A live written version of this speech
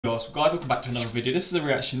Guys, welcome back to another video. This is a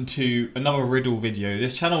reaction to another riddle video.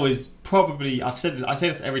 This channel is probably, I say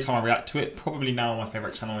this every time I react to it, probably now my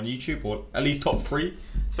favourite channel on YouTube, or at least top 3,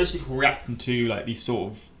 especially for reacting to like these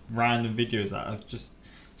sort of random videos that are just,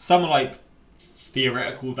 some are like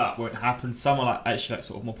theoretical that won't happen, some are like actually like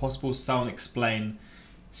sort of more possible, some explain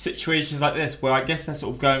situations like this where I guess they're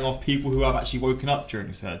sort of going off people who have actually woken up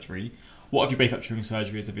during surgery. What if you wake up during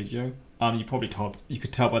surgery is the video. You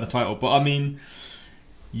could tell by the title, but I mean,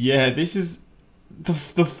 yeah, this is the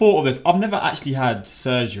thought of this. I've never actually had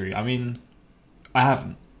surgery. I mean, I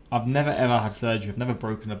haven't. I've never ever had surgery. I've never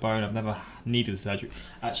broken a bone. I've never needed surgery.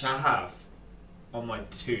 Actually, I have on my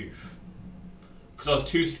tooth because I was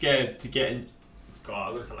too scared to get in. God,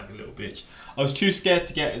 I'm gonna sound like a little bitch. I was too scared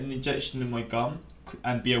to get an injection in my gum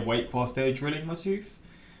and be awake whilst they were drilling my tooth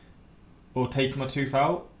or taking my tooth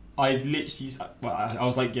out. I literally, I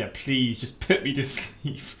was like, yeah, please just put me to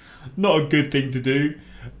sleep. Not a good thing to do.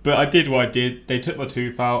 But I did what I did. They took my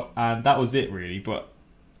tooth out, and that was it, really. But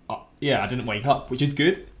yeah, I didn't wake up, which is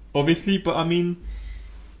good, obviously. But I mean,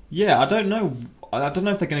 yeah, I don't know. I don't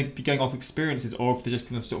know if they're going to be going off experiences or if they're just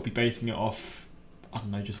going to sort of be basing it off, I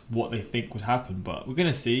don't know, just what they think would happen. But we're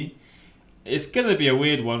going to see. It's going to be a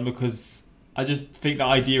weird one because I just think the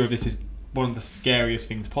idea of this is one of the scariest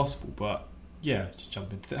things possible. But yeah, just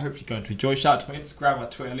jump into it. Hopefully, you're going to enjoy. Shout out to my Instagram, my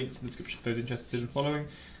Twitter, links in the description for those interested in following.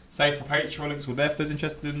 Save my Patreon links were there for those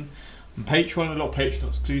interested in Patreon. A lot of Patreon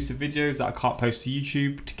exclusive videos that I can't post to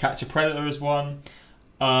YouTube. To Catch a Predator is one.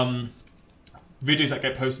 Videos that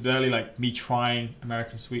get posted early, like me trying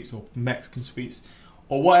American sweets or Mexican sweets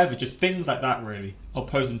or whatever, just things like that really. I'll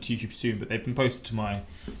post them to YouTube soon, but they've been posted to my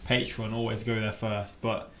Patreon. Always go there first.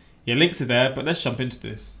 But yeah, links are there, but let's jump into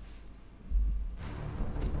this.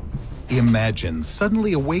 Imagine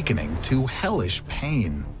suddenly awakening to hellish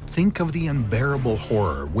pain. Think of the unbearable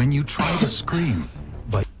horror when you try to scream,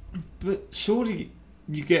 but surely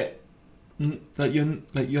you get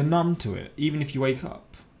you're numb to it, even if you wake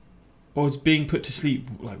up, or is being put to sleep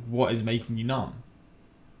like what is making you numb?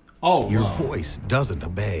 Oh, your voice doesn't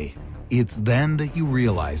obey. It's then that you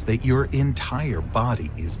realize that your entire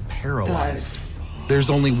body is paralyzed. There's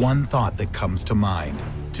only one thought that comes to mind: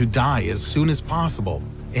 to die as soon as possible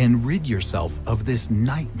and rid yourself of this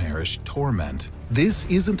nightmarish torment. This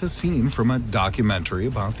isn't a scene from a documentary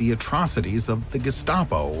about the atrocities of the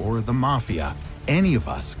Gestapo or the Mafia. Any of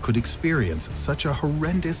us could experience such a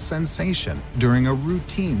horrendous sensation during a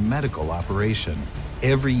routine medical operation.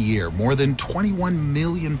 Every year, more than 21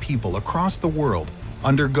 million people across the world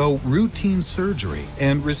undergo routine surgery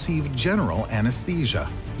and receive general anesthesia.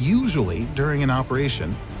 Usually, during an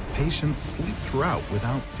operation, patients sleep throughout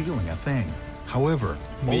without feeling a thing. However,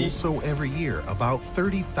 also every year, about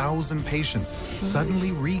 30,000 patients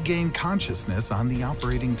suddenly regain consciousness on the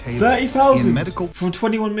operating table. 30,000 from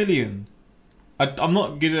 21 million. I'm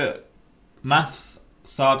not good at maths,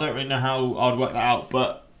 so I don't really know how I'd work that out.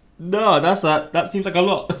 But no, that seems like a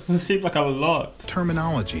lot. It seems like a lot.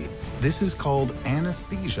 Terminology. This is called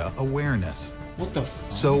anesthesia awareness. What the fuck?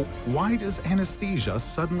 So why does anesthesia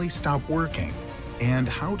suddenly stop working? And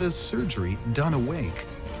how does surgery done awake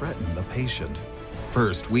threaten the patient?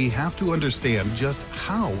 First, we have to understand just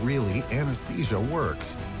how really anesthesia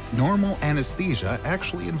works. Normal anesthesia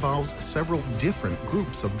actually involves several different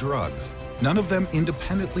groups of drugs. None of them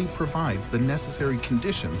independently provides the necessary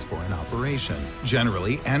conditions for an operation.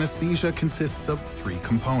 Generally, anesthesia consists of 3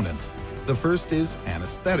 components. The first is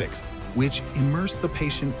anesthetics, which immerse the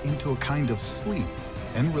patient into a kind of sleep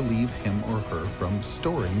and relieve him or her from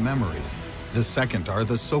storing memories. The second are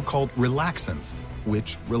the so-called relaxants,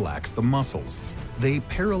 which relax the muscles. They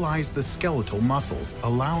paralyze the skeletal muscles,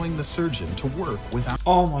 allowing the surgeon to work without...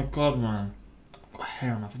 Oh my god, man. I've got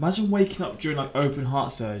hair on my... Imagine waking up during like open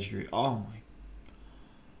heart surgery. Oh my...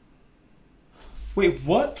 Wait,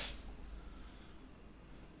 what?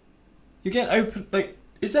 You get open... Like,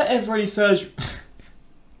 is there ever any surgery...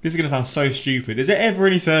 This is going to sound so stupid. Is there ever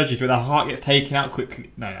any surgeries where the heart gets taken out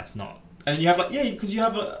quickly? No, that's not. And you have like... Yeah, because you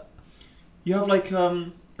have like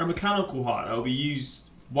a mechanical heart that will be used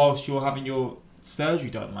whilst you're having your surgery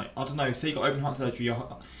done. Like, I don't know, say you got open heart surgery, I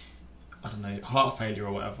don't know, heart failure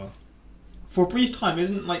or whatever. For a brief time,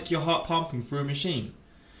 isn't like your heart pumping through a machine?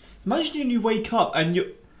 Imagine you wake up and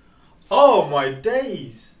you... Oh my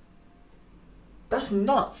days! That's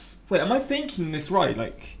nuts. Wait, am I thinking this right?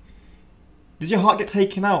 Like, does your heart get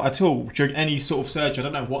taken out at all during any sort of surgery? I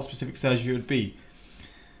don't know what specific surgery it would be.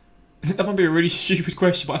 That might be a really stupid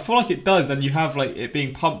question, but I feel like it does, and you have like it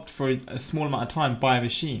being pumped for a small amount of time by a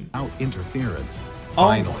machine. Without interference.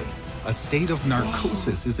 Finally, a state of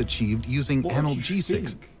narcosis is achieved using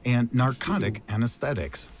analgesics and narcotic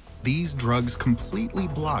anesthetics. These drugs completely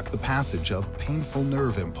block the passage of painful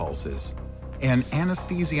nerve impulses. An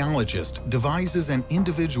anesthesiologist devises an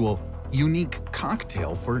individual, unique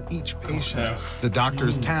cocktail for each patient. The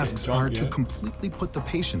doctor's tasks are to completely put the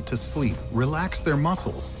patient to sleep, relax their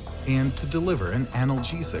muscles, and to deliver an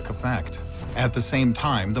analgesic effect. At the same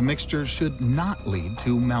time, the mixture should not lead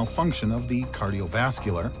to malfunction of the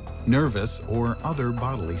cardiovascular, nervous, or other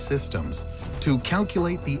bodily systems. To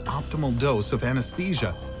calculate the optimal dose of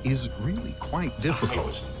anesthesia is really quite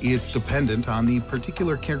difficult. It's dependent on the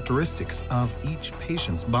particular characteristics of each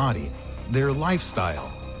patient's body, their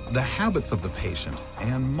lifestyle, the habits of the patient,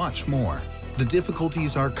 and much more. The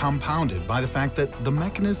difficulties are compounded by the fact that the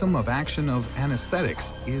mechanism of action of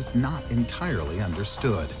anesthetics is not entirely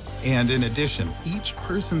understood. And in addition, each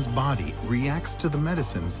person's body reacts to the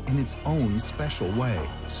medicines in its own special way.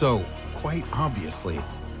 So, quite obviously,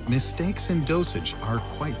 mistakes in dosage are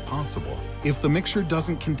quite possible. If the mixture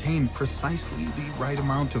doesn't contain precisely the right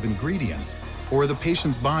amount of ingredients, or the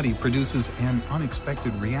patient's body produces an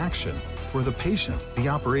unexpected reaction, for the patient, the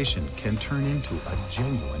operation can turn into a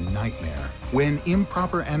genuine nightmare. When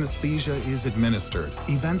improper anesthesia is administered,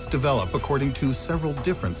 events develop according to several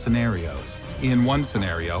different scenarios. In one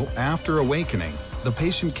scenario, after awakening, the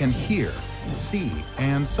patient can hear, see,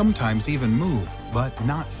 and sometimes even move, but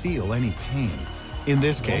not feel any pain. In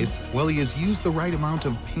this case, while he has used the right amount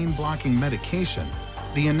of pain-blocking medication,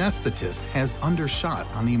 the anesthetist has undershot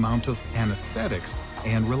on the amount of anesthetics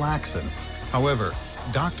and relaxants. However,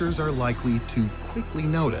 doctors are likely to quickly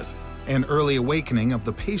notice an early awakening of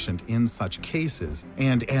the patient in such cases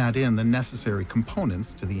and add in the necessary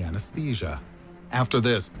components to the anesthesia. After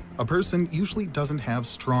this, a person usually doesn't have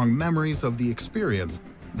strong memories of the experience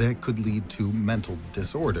that could lead to mental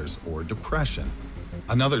disorders or depression.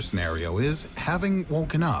 Another scenario is, having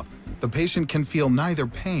woken up, the patient can feel neither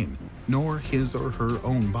pain nor his or her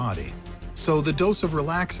own body. So the dose of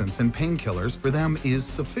relaxants and painkillers for them is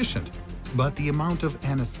sufficient, but the amount of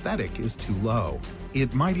anesthetic is too low.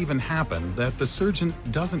 It might even happen that the surgeon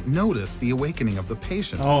doesn't notice the awakening of the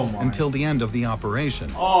patient until the end of the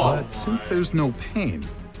operation. But since there's no pain,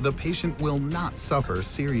 the patient will not suffer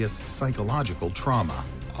serious psychological trauma.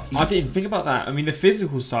 I didn't think about that. I mean, the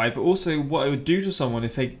physical side, but also what it would do to someone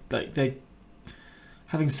if they're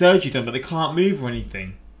having surgery done, but they can't move or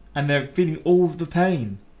anything, and they're feeling all of the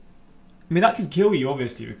pain. I mean, that could kill you,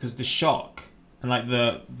 obviously, because the shock and like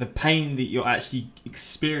the pain that you're actually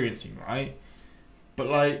experiencing, right? But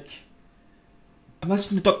like,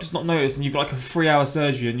 imagine the doctor's not noticed and you've got like a 3-hour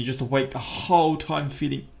surgery and you're just awake the whole time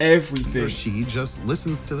feeling everything. Or she just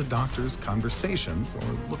listens to the doctor's conversations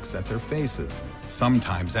or looks at their faces.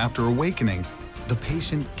 Sometimes after awakening, the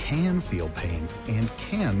patient can feel pain and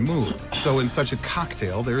can move. So in such a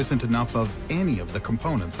cocktail, there isn't enough of any of the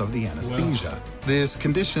components of the anesthesia. This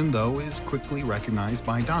condition, though, is quickly recognized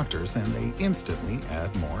by doctors and they instantly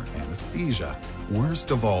add more anesthesia. Worst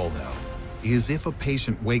of all, though, is if a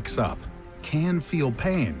patient wakes up, can feel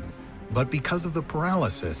pain, but because of the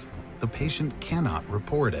paralysis, the patient cannot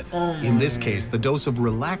report it. In this case, the dose of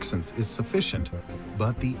relaxants is sufficient,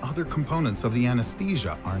 but the other components of the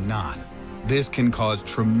anesthesia are not. This can cause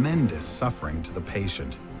tremendous suffering to the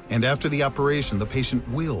patient. And after the operation, the patient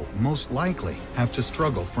will most likely have to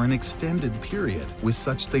struggle for an extended period with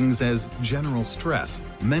such things as general stress,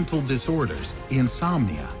 mental disorders,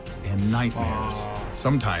 insomnia, and nightmares.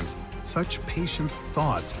 Sometimes, such patients'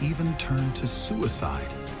 thoughts even turn to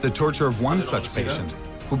suicide. The torture of one such patient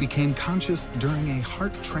who became conscious during a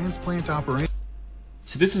heart transplant operation.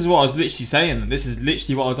 So this is what I was literally saying. This is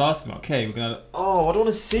literally what I was asking about. Okay, we're gonna... Oh, I don't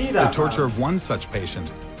want to see that. The torture of one such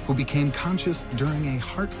patient who became conscious during a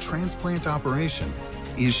heart transplant operation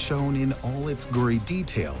is shown in all its gory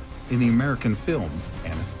detail in the American film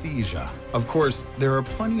Anesthesia. Of course, there are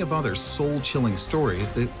plenty of other soul-chilling stories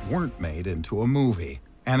that weren't made into a movie.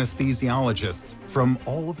 Anesthesiologists from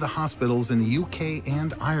all of the hospitals in the UK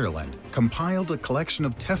and Ireland compiled a collection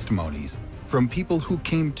of testimonies from people who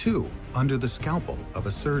came to under the scalpel of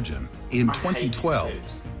a surgeon. In 2012,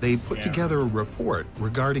 they put together a report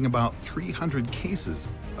regarding about 300 cases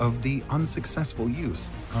of the unsuccessful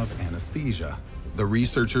use of anesthesia. The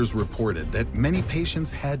researchers reported that many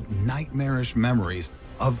patients had nightmarish memories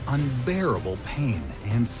of unbearable pain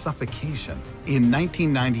and suffocation. In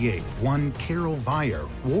 1998, one Carol Vire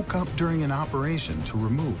woke up during an operation to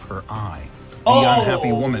remove her eye. The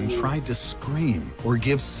unhappy woman tried to scream or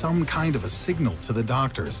give some kind of a signal to the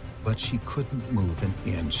doctors, but she couldn't move an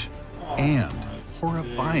inch. And,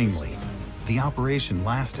 horrifyingly, the operation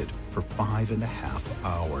lasted for 5.5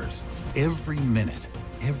 hours. Every minute,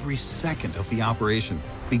 every second of the operation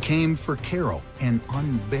became for Carol an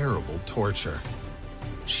unbearable torture.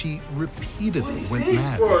 she repeatedly went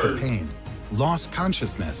mad with the pain, lost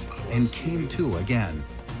consciousness, and came to again.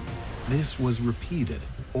 This was repeated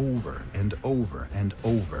over and over and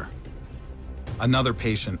over. Another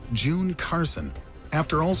patient, June Carson,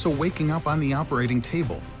 after also waking up on the operating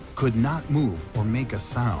table, could not move or make a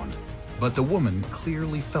sound. But the woman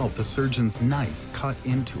clearly felt the surgeon's knife cut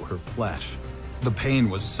into her flesh. The pain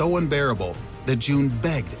was so unbearable that June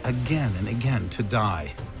begged again and again to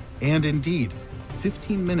die. And indeed,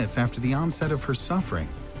 15 minutes after the onset of her suffering,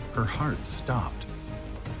 her heart stopped.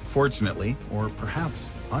 Fortunately, or perhaps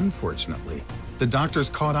unfortunately, the doctors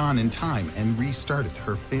caught on in time and restarted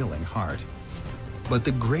her failing heart. But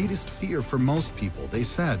the greatest fear for most people, they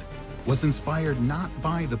said, was inspired not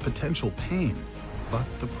by the potential pain, but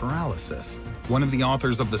the paralysis. One of the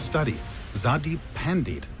authors of the study, Zadeep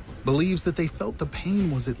Pandit, believes that they felt the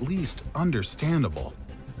pain was at least understandable,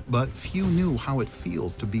 but few knew how it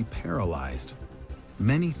feels to be paralyzed.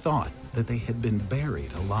 Many thought that they had been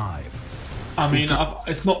buried alive. I mean,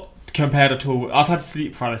 it's not compared at all. I've had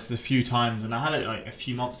sleep paralysis a few times, and I had it like a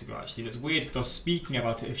few months ago actually. And it's weird because I was speaking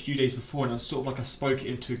about it a few days before, and it was sort of like I spoke it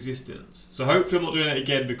into existence. So hopefully I'm not doing it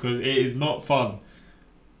again because it is not fun.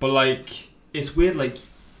 But like, it's weird. Like,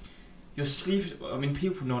 you're sleeping. I mean,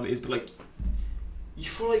 people know what it is, but like, you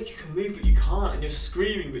feel like you can move but you can't, and you're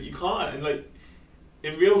screaming but you can't, and like,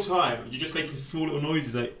 in real time you're just making small little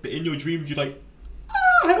noises. Like, but in your dreams you're like,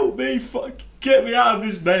 ah, help me, fuck, get me out of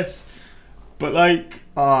this mess. But like,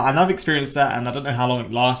 and I've experienced that, and I don't know how long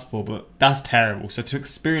it lasts for, but that's terrible. So to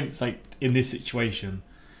experience like in this situation,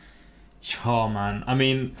 oh man. I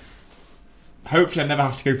mean, hopefully I never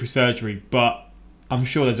have to go through surgery, but I'm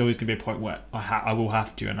sure there's always gonna be a point where I will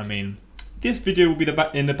have to. And I mean, this video will be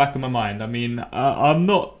in the back of my mind. I mean, I'm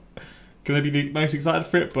not gonna be the most excited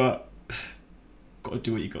for it, but gotta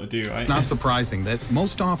do what you gotta do, right? Not surprising that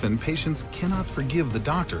most often patients cannot forgive the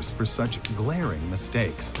doctors for such glaring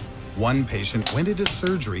mistakes. One patient went into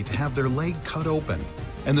surgery to have their leg cut open,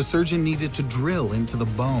 and the surgeon needed to drill into the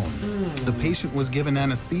bone. The patient was given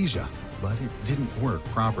anesthesia, but it didn't work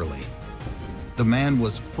properly. The man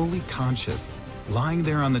was fully conscious, lying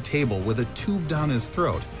there on the table with a tube down his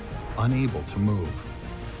throat, unable to move.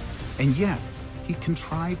 And yet, he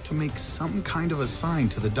contrived to make some kind of a sign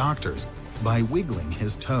to the doctors by wiggling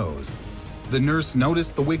his toes. The nurse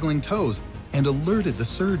noticed the wiggling toes and alerted the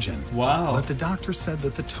surgeon. Wow. But the doctor said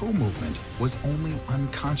that the toe movement was only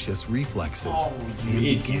unconscious reflexes and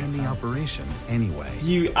began the operation anyway.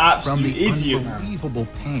 You absolute idiot. From the unbelievable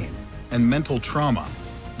pain and mental trauma,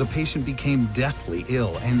 the patient became deathly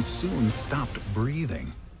ill and soon stopped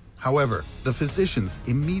breathing. However, the physicians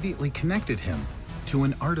immediately connected him to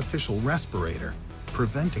an artificial respirator,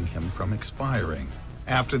 preventing him from expiring.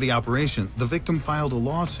 After the operation, the victim filed a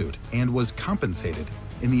lawsuit and was compensated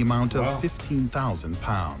in the amount of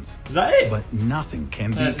 £15,000. Is that it? But nothing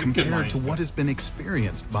can be compared to what has been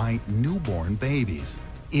experienced by newborn babies.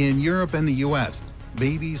 In Europe and the US,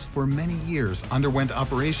 babies for many years underwent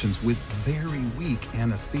operations with very weak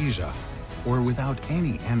anesthesia, or without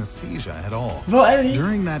any anesthesia at all.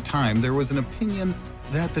 During that time, there was an opinion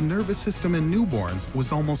that the nervous system in newborns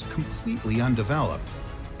was almost completely undeveloped,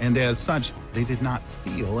 and as such, they did not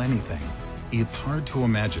feel anything. It's hard to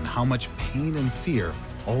imagine how much pain and fear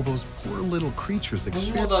all those poor little creatures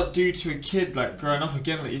experience. What would that do to a kid, like, growing up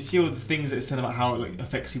again? Like, you see all the things that it said about how it like,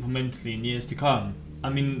 affects people mentally in years to come. I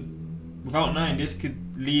mean, without knowing, this could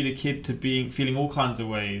lead a kid to feeling all kinds of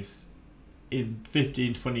ways in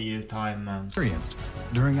 15, 20 years' time, man. Experienced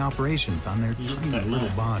during operations on their tiny little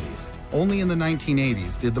bodies. Only in the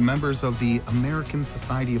 1980s did the members of the American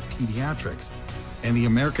Society of Pediatrics and the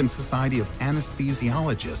American Society of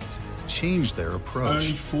Anesthesiologists changed their approach.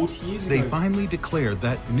 Only 40 years ago. They finally declared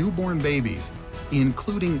that newborn babies,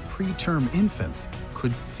 including preterm infants,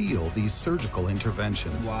 could feel these surgical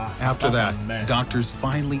interventions. Wow, after that, doctors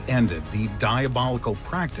finally ended the diabolical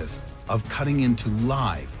practice of cutting into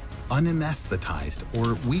live, unanesthetized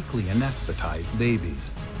or weakly anesthetized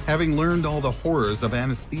babies. Having learned all the horrors of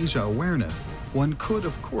anesthesia awareness, one could,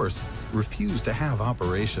 of course, refuse to have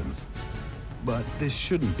operations. But this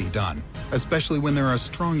shouldn't be done, especially when there are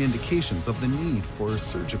strong indications of the need for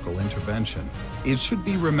surgical intervention. It should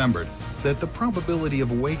be remembered that the probability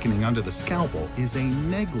of awakening under the scalpel is a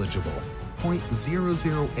negligible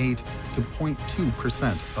 0.008 to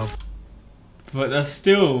 0.2% of... But that's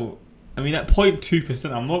still... I mean, that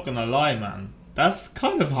 0.2%, I'm not gonna lie, man. That's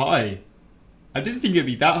kind of high. I didn't think it'd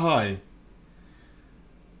be that high.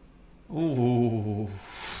 Ooh.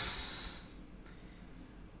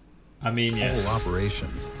 I mean, yeah. Whole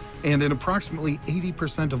operations. And in approximately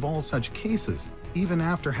 80% of all such cases, even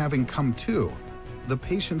after having come to, the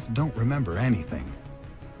patients don't remember anything.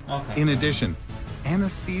 Okay. In addition,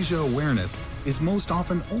 anesthesia awareness is most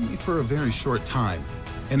often only for a very short time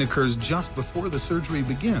and occurs just before the surgery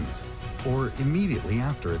begins or immediately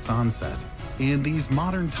after its onset. In these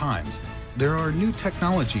modern times, there are new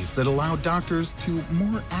technologies that allow doctors to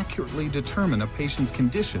more accurately determine a patient's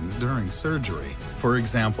condition during surgery. For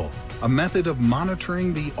example, a method of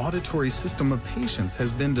monitoring the auditory system of patients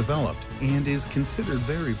has been developed and is considered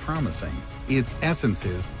very promising. Its essence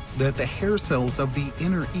is that the hair cells of the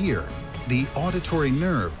inner ear, the auditory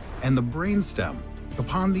nerve, and the brainstem,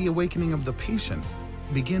 upon the awakening of the patient,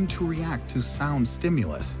 begin to react to sound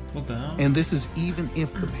stimulus. What the hell? And this is even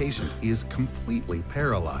if the patient is completely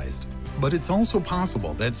paralyzed. But it's also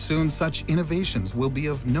possible that soon such innovations will be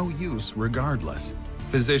of no use regardless.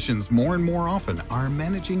 Physicians more and more often are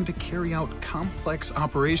managing to carry out complex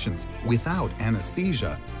operations without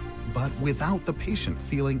anesthesia, but without the patient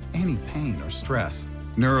feeling any pain or stress.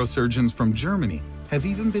 Neurosurgeons from Germany have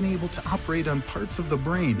even been able to operate on parts of the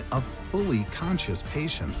brain of fully conscious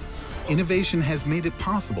patients. Innovation has made it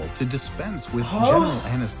possible to dispense with general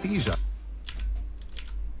anesthesia.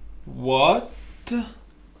 What?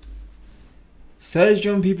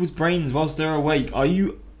 Surgery on people's brains whilst they're awake. Are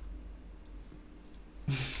you...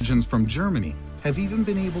 Surgeons from Germany have even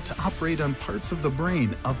been able to operate on parts of the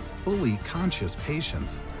brain of fully conscious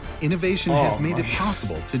patients. Innovation has made it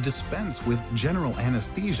possible to dispense with general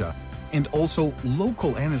anesthesia and also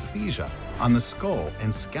local anesthesia on the skull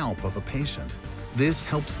and scalp of a patient. This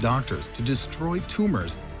helps doctors to destroy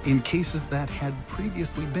tumors in cases that had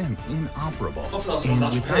previously been inoperable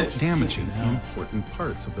and without damaging important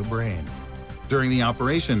parts of the brain. During the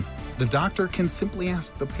operation, the doctor can simply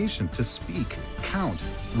ask the patient to speak, count,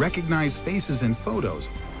 recognize faces in photos,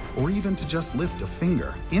 or even to just lift a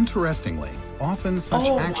finger. Interestingly, often such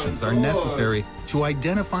actions are necessary to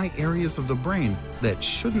identify areas of the brain that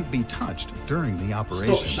shouldn't be touched during the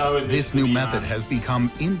operation. This new method has become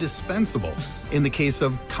indispensable in the case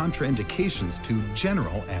of contraindications to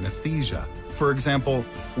general anesthesia. For example,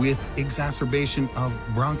 with exacerbation of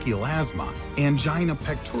bronchial asthma, angina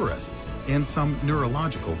pectoris, and some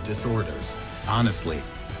neurological disorders. Honestly,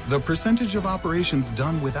 the percentage of operations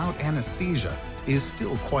done without anesthesia is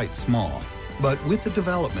still quite small, but with the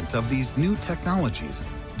development of these new technologies,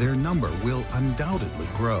 their number will undoubtedly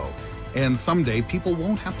grow. And someday people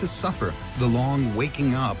won't have to suffer the long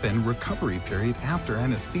waking up and recovery period after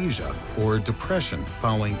anesthesia or depression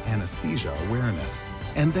following anesthesia awareness.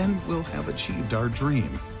 And then we'll have achieved our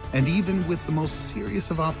dream. And even with the most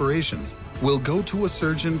serious of operations, we'll go to a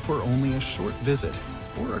surgeon for only a short visit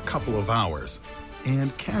or a couple of hours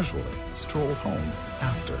and casually stroll home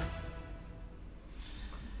after.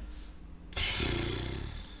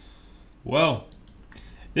 Well,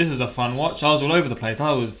 this is a fun watch. I was all over the place.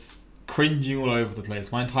 I was cringing all over the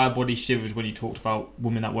place. My entire body shivered when you talked about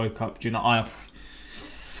women that woke up during the eye.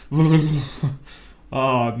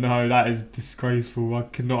 Oh no, that is disgraceful. I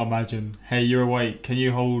could not imagine. Hey, you're awake. Can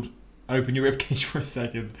you open your ribcage for a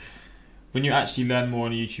second? When you actually learn more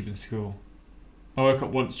on YouTube in school. I woke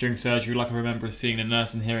up once during surgery, like I remember seeing the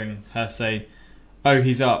nurse and hearing her say, "Oh,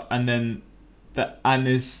 he's up," and then the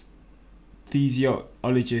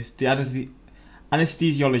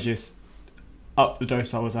anesthesiologist upped the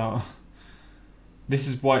dose I was out. This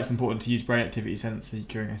is why it's important to use brain activity sensors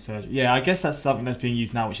during a surgery. Yeah, I guess that's something that's being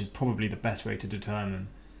used now, which is probably the best way to determine.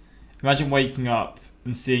 Imagine waking up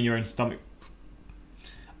and seeing your own stomach.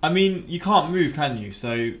 I mean, you can't move, can you?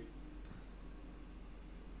 So,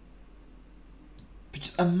 but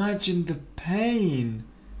just imagine the pain.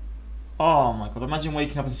 Oh my god, imagine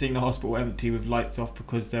waking up and seeing the hospital empty with lights off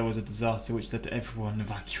because there was a disaster which led to everyone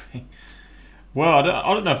evacuating. Well,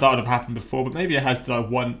 I don't know if that would have happened before, but maybe it has to like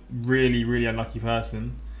one really, really unlucky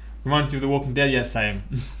person. Reminds me of The Walking Dead, yeah, same.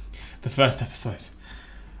 The first episode.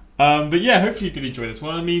 But yeah, hopefully you did enjoy this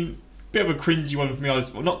one. I mean, bit of a cringy one for me. I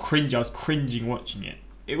was cringing watching it.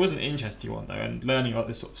 It was an interesting one though, and learning about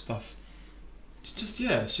this sort of stuff.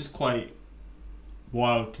 Yeah, it's just quite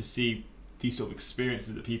wild to see these sort of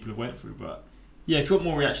experiences that people have went through. But yeah, if you want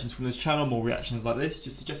more reactions from this channel, more reactions like this,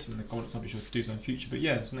 just suggest them in the comments. I'll be sure to do so in the future. But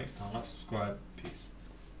yeah, until next time, like, subscribe, peace.